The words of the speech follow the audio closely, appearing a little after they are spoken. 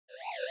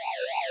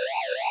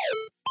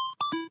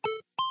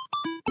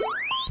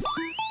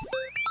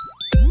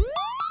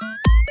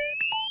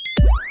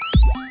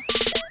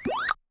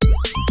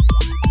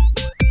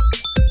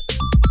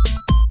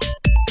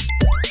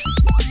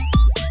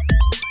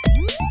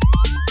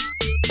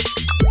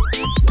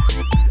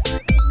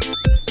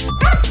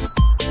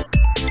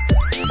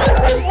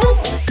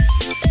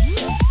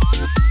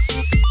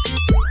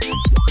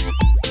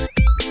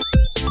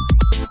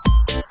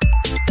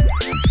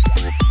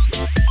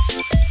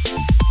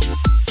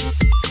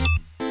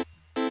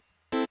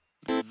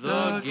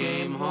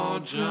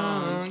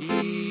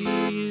Junkies.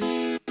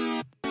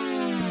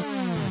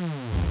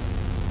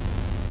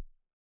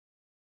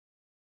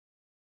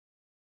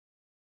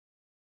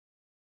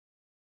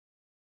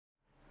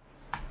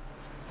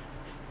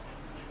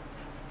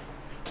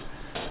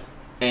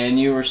 And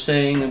you were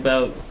saying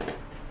about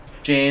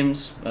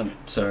James? I'm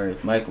sorry,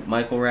 Michael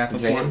Rappaport.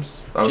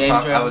 James.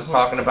 I was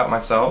talking about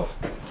myself.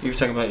 You were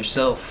talking about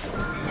yourself.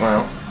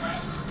 Well,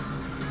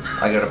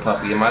 I got a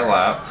puppy in my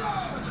lap.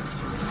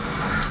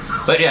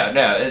 But yeah,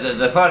 no.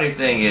 The funny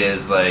thing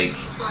is, like,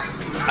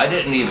 I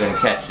didn't even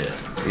catch it.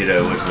 You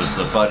know, which was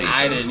the funny thing.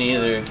 I didn't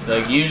either.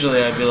 Like,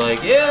 usually I'd be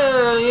like,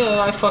 yeah,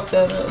 I fucked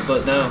that up.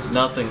 But no,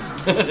 nothing.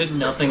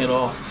 Nothing at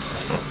all.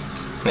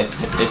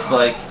 It's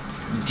like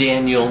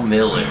Daniel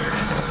Miller.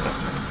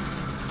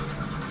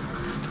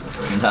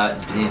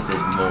 Not David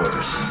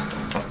Morse.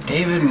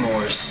 David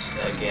Morse,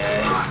 that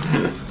guy.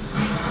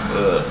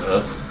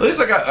 At least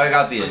I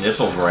got the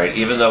initials right,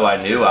 even though I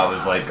knew I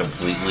was like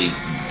completely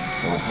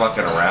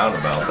fucking around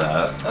about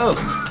that. Oh,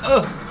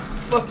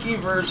 fuck you,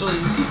 Virgil, you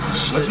piece of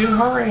shit. Would you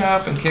hurry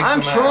up and kick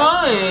I'm some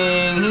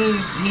trying.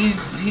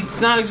 He's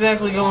not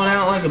exactly going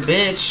out like a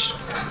bitch.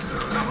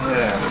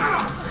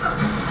 Yeah.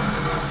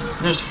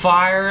 There's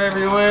fire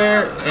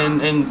everywhere,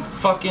 and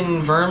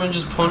fucking vermin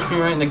just punched me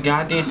right in the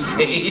goddamn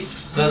face.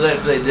 So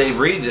they did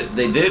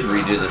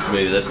redo this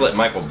movie. Let's let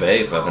Michael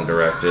Bay fucking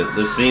direct it.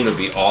 This scene would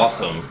be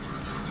awesome.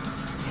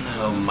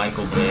 No,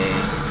 Michael Bay.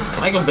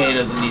 Michael Bay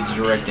doesn't need to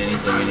direct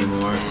anything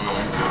anymore.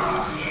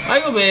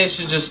 Michael Bay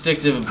should just stick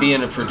to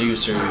being a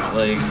producer,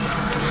 like.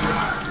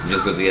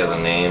 Just because he has a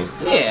name.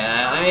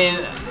 Yeah, I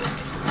mean,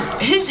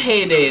 his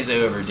heyday is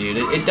over, dude.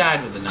 It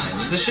died with the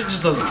 90s. This shit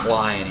just doesn't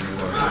fly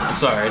anymore. I'm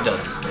sorry, it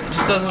doesn't. It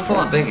just doesn't fly.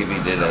 I don't think if he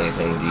did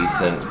anything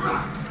decent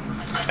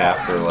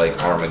after,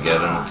 like,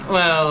 Armageddon.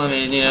 Well, I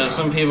mean, you know,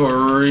 some people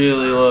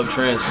really love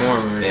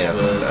Transformers, yeah,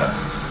 but...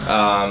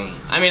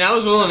 I mean, I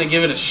was willing to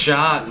give it a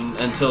shot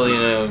until, you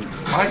know...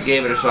 I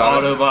gave it a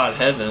shot. Autobot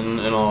Heaven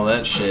and all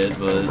that shit,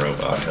 but...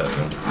 Robot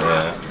Heaven,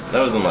 yeah.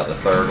 That was in, what, the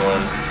third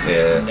one?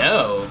 Yeah.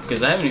 No,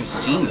 because I haven't even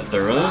seen the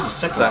third one. That was the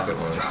second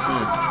one.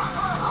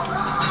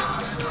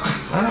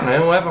 I don't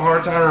know, I have a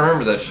hard time to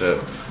remember that shit.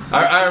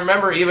 I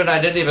remember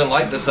I didn't even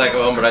like the second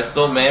one, but I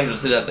still managed to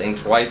see that thing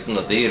twice in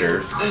the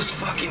theaters. Those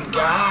fucking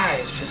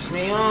guys piss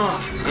me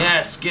off.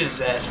 Yes, get his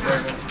ass,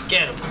 Fermin.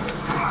 Get him.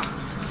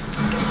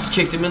 Just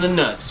kicked him in the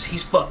nuts.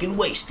 He's fucking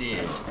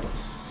wasted.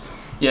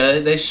 Yeah,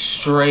 they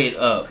straight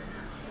up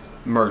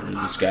murdered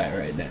this guy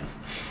right now.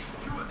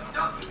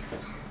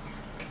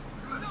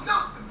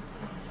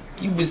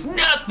 He was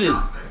nothing.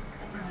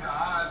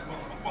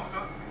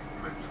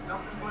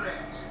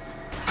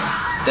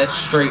 That's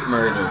straight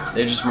murder.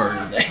 They just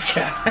murdered that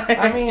guy.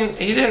 I mean,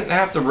 he didn't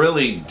have to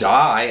really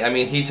die. I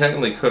mean, he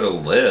technically could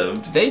have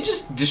lived. They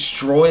just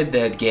destroyed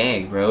that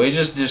gang, bro. We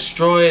just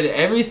destroyed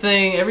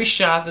everything, every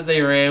shot that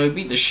they ran. We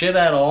beat the shit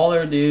out of all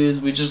their dudes.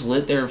 We just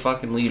lit their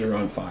fucking leader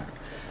on fire.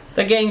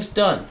 The gang's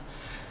done.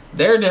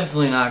 They're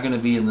definitely not going to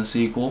be in the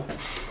sequel.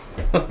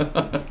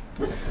 I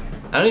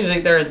don't even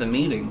think they're at the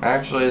meeting.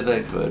 Actually,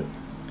 they could.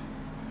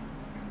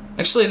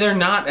 Actually, they're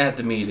not at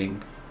the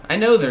meeting. I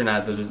know they're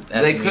not at the meeting.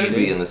 They could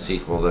be in the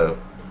sequel, though.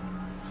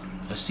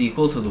 A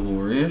sequel to The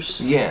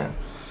Warriors? Yeah.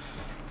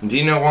 Do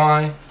you know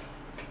why?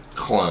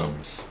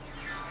 Clones.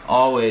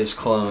 Always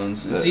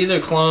clones. It's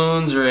either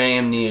clones or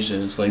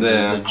amnesia. It's like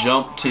the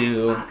jump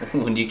to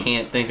when you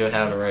can't think of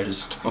how to write a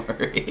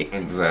story.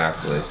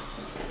 Exactly.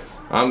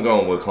 I'm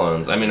going with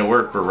clones. I mean, it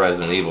worked for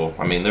Resident Evil.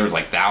 I mean, there was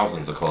like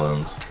thousands of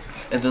clones.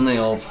 And then they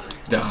all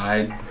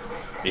died.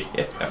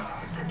 Yeah.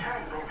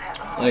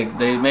 Like,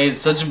 they made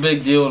such a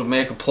big deal to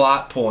make a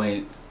plot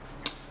point,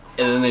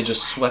 and then they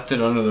just swept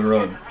it under the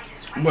rug.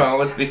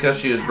 Well, it's because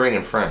she was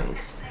bringing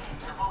friends.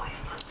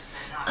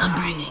 I'm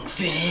bringing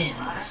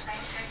friends.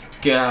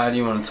 God,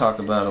 you want to talk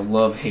about a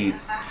love-hate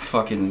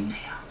fucking...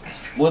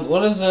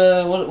 What is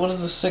the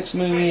 6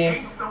 movie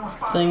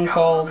thing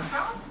called?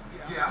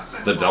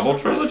 The double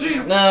trilogy?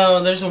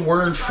 No, there's a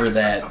word for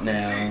that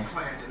now.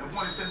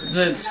 Is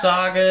it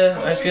saga?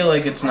 I feel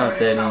like it's not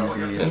that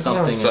easy. It's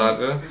something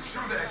saga.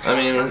 I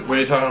mean, what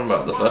are you talking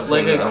about? The fuck?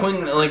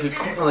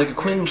 Like a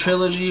Quinn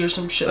trilogy or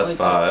some shit. That's like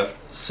 5. That.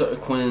 So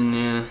Quinn,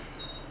 yeah.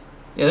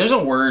 Yeah, there's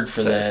a word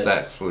for that.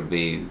 Sex would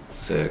be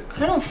 6.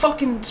 I don't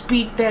fucking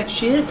speak that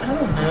shit. I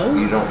don't know.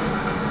 You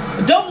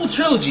don't. Double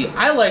trilogy.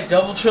 I like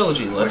double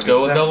trilogy. Let's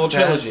go with double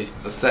trilogy.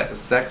 The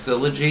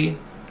sexology.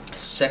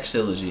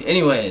 Sexology.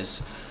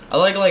 Anyways, I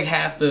like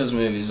half those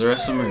movies. The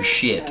rest of them are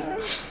shit.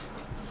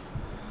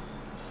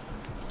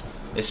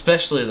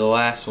 Especially the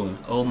last one.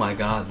 Oh my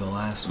god, the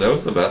last one. That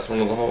was the best one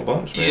of the whole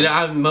bunch, man.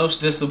 I'm most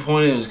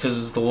disappointed because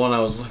it's the one I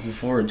was looking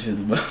forward to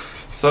the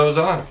most. So was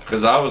I.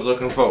 Because I was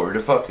looking forward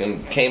to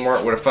fucking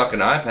Kmart with a fucking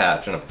eye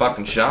patch and a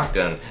fucking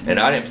shotgun. And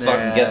I didn't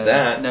fucking get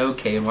that. No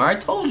Kmart. I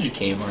told you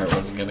Kmart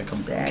wasn't going to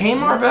come back.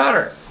 Kmart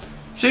better.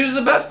 She was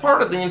the best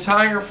part of the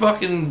entire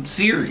fucking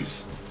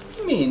series.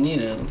 I mean, you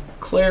know,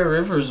 Claire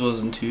Rivers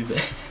wasn't too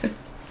bad.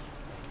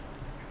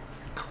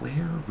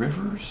 Claire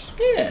Rivers?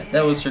 Yeah,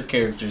 that was her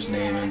character's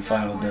name in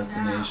Final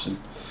Destination.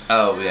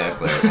 Oh, yeah,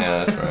 Claire.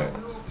 Yeah, that's right.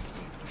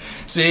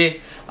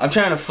 See, I'm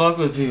trying to fuck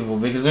with people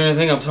because they're gonna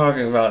think I'm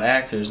talking about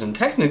actors, and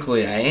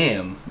technically I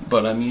am,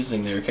 but I'm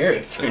using their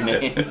character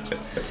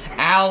names.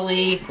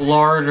 Allie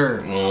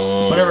Larder.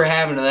 Whatever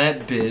happened to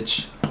that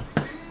bitch?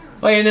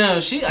 Well, you know,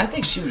 I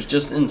think she was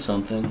just in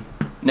something.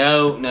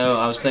 No,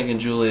 I was thinking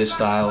Julia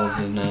Stiles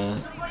in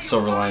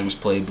Silver Linings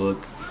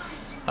Playbook.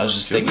 I was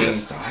just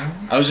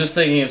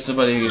thinking of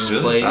somebody who just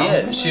played.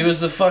 Yeah, she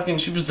was the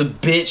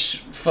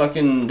bitch,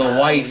 the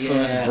wife of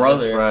his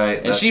brother. That's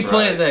right. And she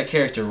played that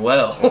character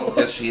well.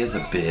 Because she is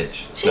a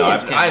bitch. I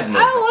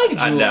like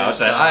Julia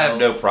Stiles. I have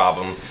no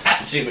problem.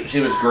 She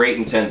was great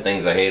in 10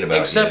 Things I Hate About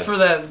You. Except for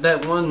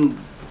that one.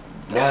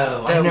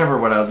 No, I never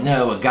would have.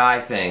 No, a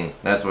guy thing.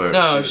 That's what.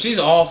 No, she's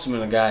awesome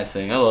in a guy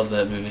thing. I love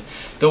that movie.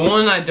 The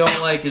one I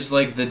don't like is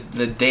like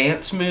the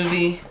dance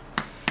movie.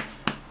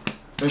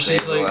 Where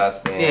she's like,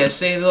 yeah,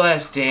 Save the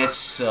Last Dance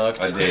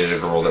sucked. I dated a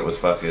girl that was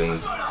fucking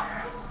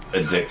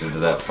addicted to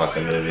that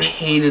fucking movie. I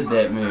hated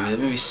that movie. That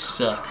movie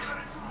sucked.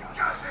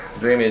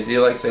 Dreamy, do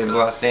you like Save the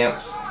Last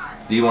Dance?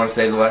 Do you want to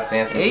Save the Last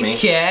Dance with me? Hey,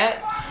 cat.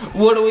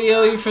 What do we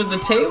owe you for the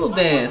table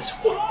dance?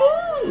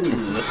 Woohoo!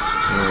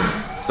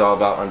 It's all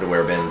about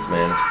underwear bins,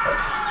 man.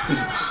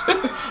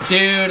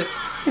 Dude,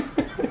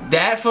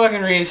 that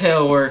fucking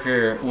retail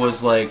worker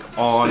was like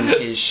on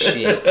his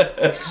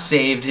shit.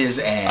 Saved his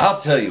ass.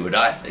 I'll tell you what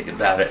I think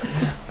about it.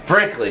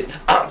 Frankly,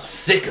 I'm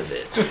sick of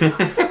it.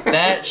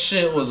 That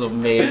shit was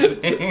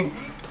amazing.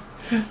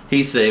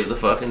 He saved the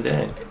fucking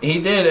day.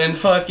 He did, and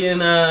fucking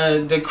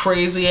the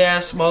crazy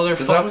ass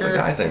motherfucker. That was a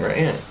guy thing, right?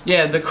 Yeah.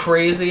 Yeah, the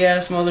crazy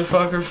ass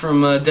motherfucker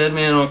from Dead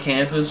Man on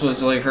Campus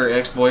was like her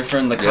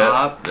ex-boyfriend, the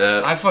cop.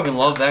 Yep. I fucking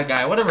love that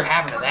guy. Whatever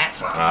happened to that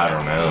fucking guy? I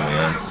don't know,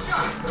 man.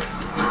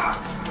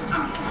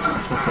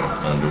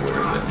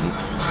 Underwear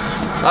bins.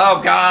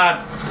 Oh God!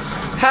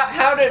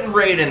 How didn't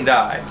Raiden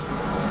die?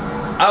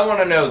 I want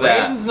to know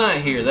that. Raiden's not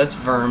here. That's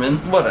Vermin.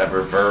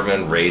 Whatever,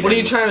 Vermin, Raiden. What are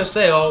you trying to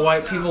say? All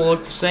white people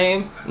look the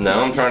same?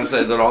 No, I'm trying to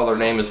say that all their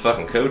name is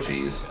fucking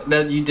Cochise.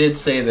 That you did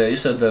say that. You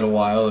said that a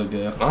while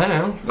ago. I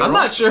know. I'm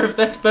not sure if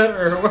that's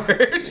better or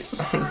worse.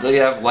 So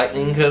you have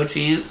Lightning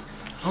Cochise.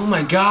 Oh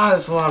my God,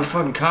 that's a lot of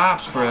fucking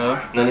cops, bro.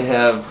 Then you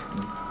have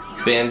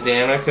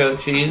Bandana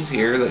Cochise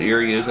here that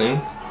you're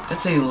using.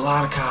 That's a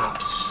lot of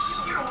cops.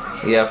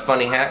 You have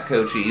Funny Hat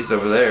Cochise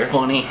over there.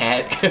 Funny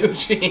Hat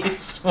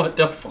Cochise? What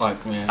the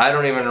fuck, man? I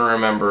don't even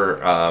remember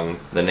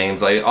the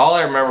names. All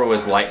I remember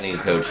was Lightning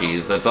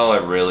Cochise. That's all I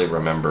really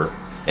remember.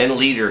 And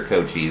Leader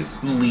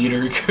Cochise.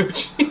 Leader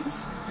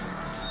Cochise.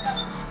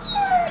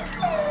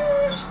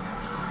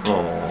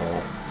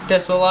 Aww.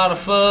 That's a lot of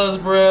fuzz,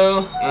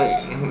 bro.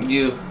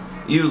 You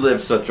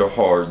live such a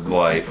hard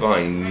life.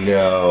 I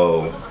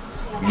know.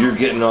 You're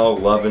getting all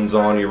lovin's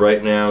on you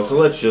right now, so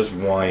let's just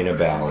whine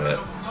about it.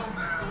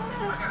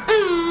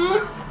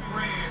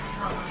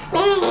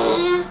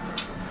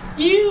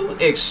 You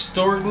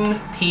extorting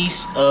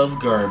piece of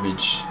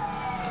garbage.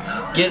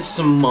 Get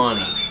some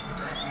money.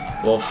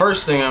 Well,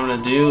 first thing I'm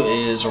gonna do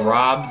is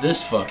rob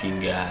this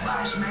fucking guy.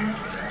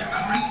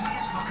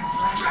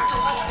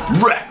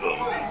 Wreck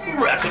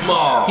him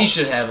all. He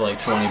should have like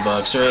 20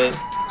 bucks, right?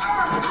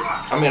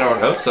 I mean, I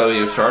would hope so.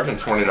 He was charging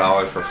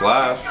 $20 for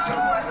Flash.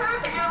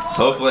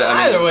 Hopefully,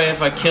 either way,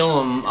 if I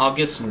kill him, I'll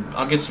get some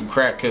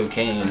crack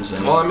cocaine.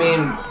 So. Well, I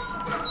mean,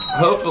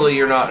 hopefully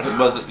you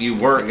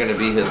weren't gonna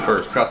be his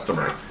first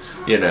customer.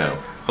 You know,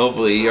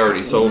 hopefully he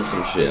already sold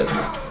some shit.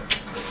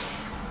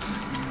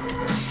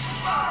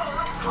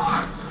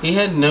 He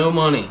had no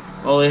money.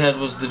 All he had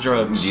was the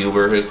drugs. You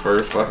were his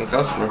first fucking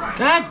customer.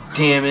 God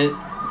damn it.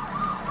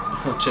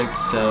 Oh, check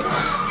this out.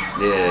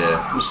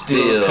 Yeah. I'm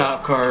stealing a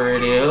cop car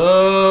radio.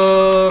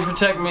 Oh,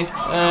 protect me.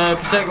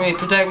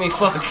 Protect me.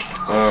 Fuck.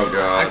 Oh,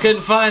 God. I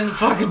couldn't find the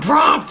fucking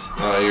prompt.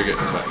 Oh, you're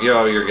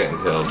getting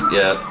killed.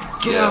 Yep.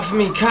 Get off of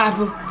me, cop.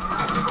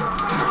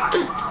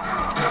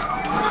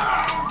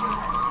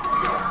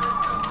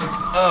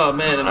 Oh,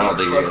 man. I don't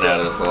think you're getting out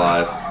of this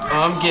alive.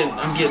 Oh, I'm getting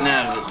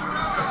out of it.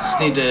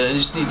 I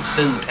just need to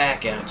thin the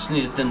pack out.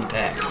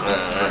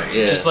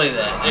 Yeah. Just like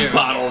that. There.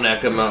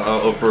 Bottleneck him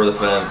over the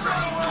fence.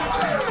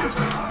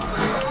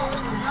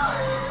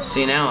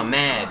 See, now I'm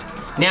mad.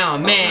 Now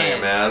I'm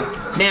mad.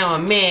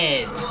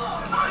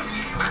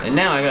 And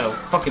now I got a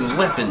fucking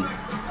weapon.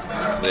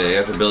 Yeah, you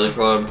got the billy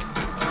club.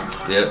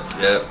 Yep.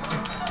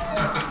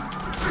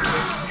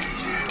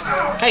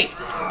 Hey,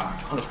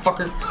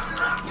 motherfucker.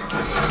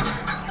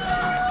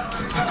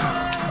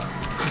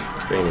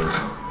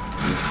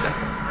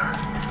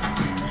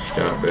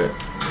 Stop it.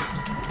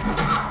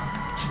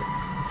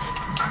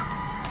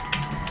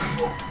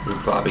 You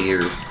floppy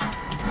ears.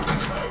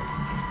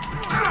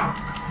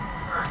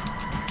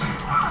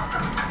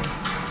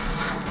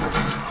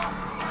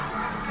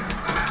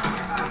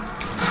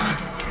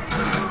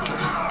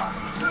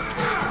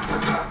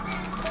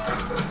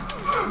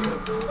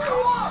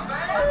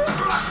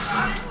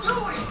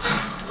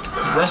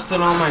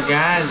 Resting on my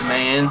guys,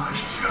 man.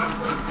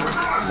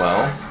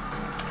 Well,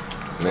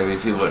 maybe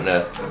if you wouldn't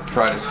have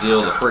tried to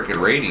steal the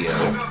freaking radio.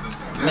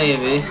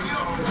 Maybe.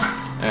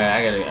 Alright,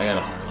 I gotta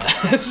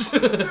haul ass.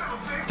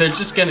 They're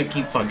just gonna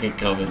keep fucking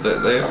coming.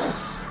 They are.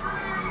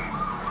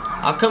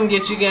 I'll come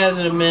get you guys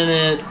in a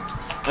minute.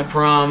 I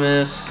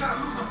promise.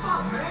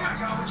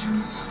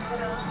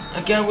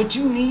 I got what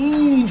you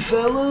need,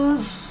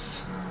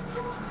 fellas.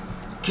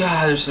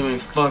 God, there's so many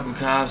fucking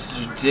cops.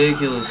 It's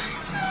ridiculous.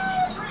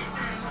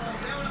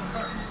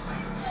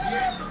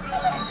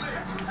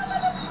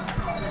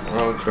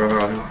 Oh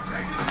God.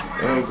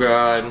 Oh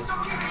God.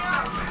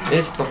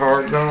 It's the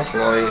hard knock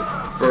life.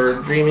 For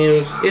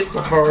Dreamios, it's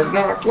the hard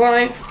knock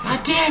life.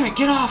 God damn it,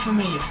 get off of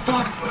me, you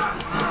fuck.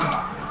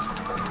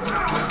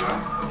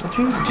 Would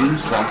you do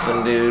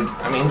something, dude?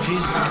 I mean,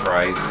 Jesus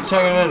Christ. You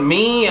talking about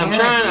me?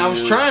 I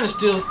was trying to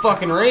steal the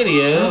fucking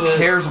radio. Who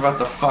cares about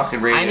the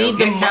fucking radio? I need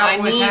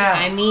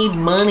I need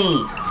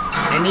money.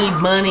 I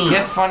need money.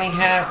 Get funny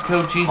hat,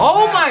 Coach Jesus.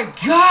 Oh my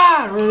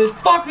God, where the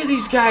fuck are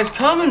these guys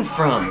coming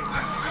from?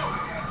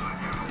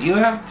 You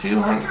have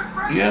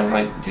You have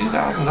like $2,000.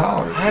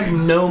 I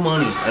have no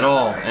money at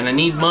all, and I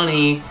need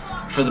money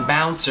for the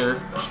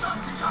bouncer.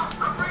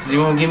 Cause he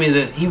won't give me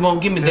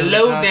the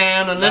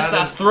lowdown unless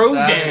I throw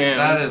down.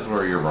 That is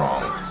where you're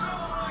wrong.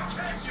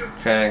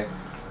 Okay.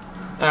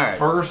 All right.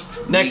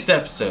 First. Next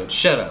episode.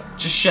 Shut up.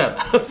 Just shut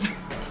up.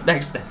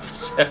 Next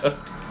episode.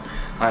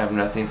 I have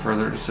nothing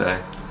further to say.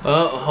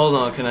 Oh, hold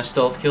on. Can I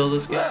stealth kill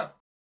this guy? Yeah.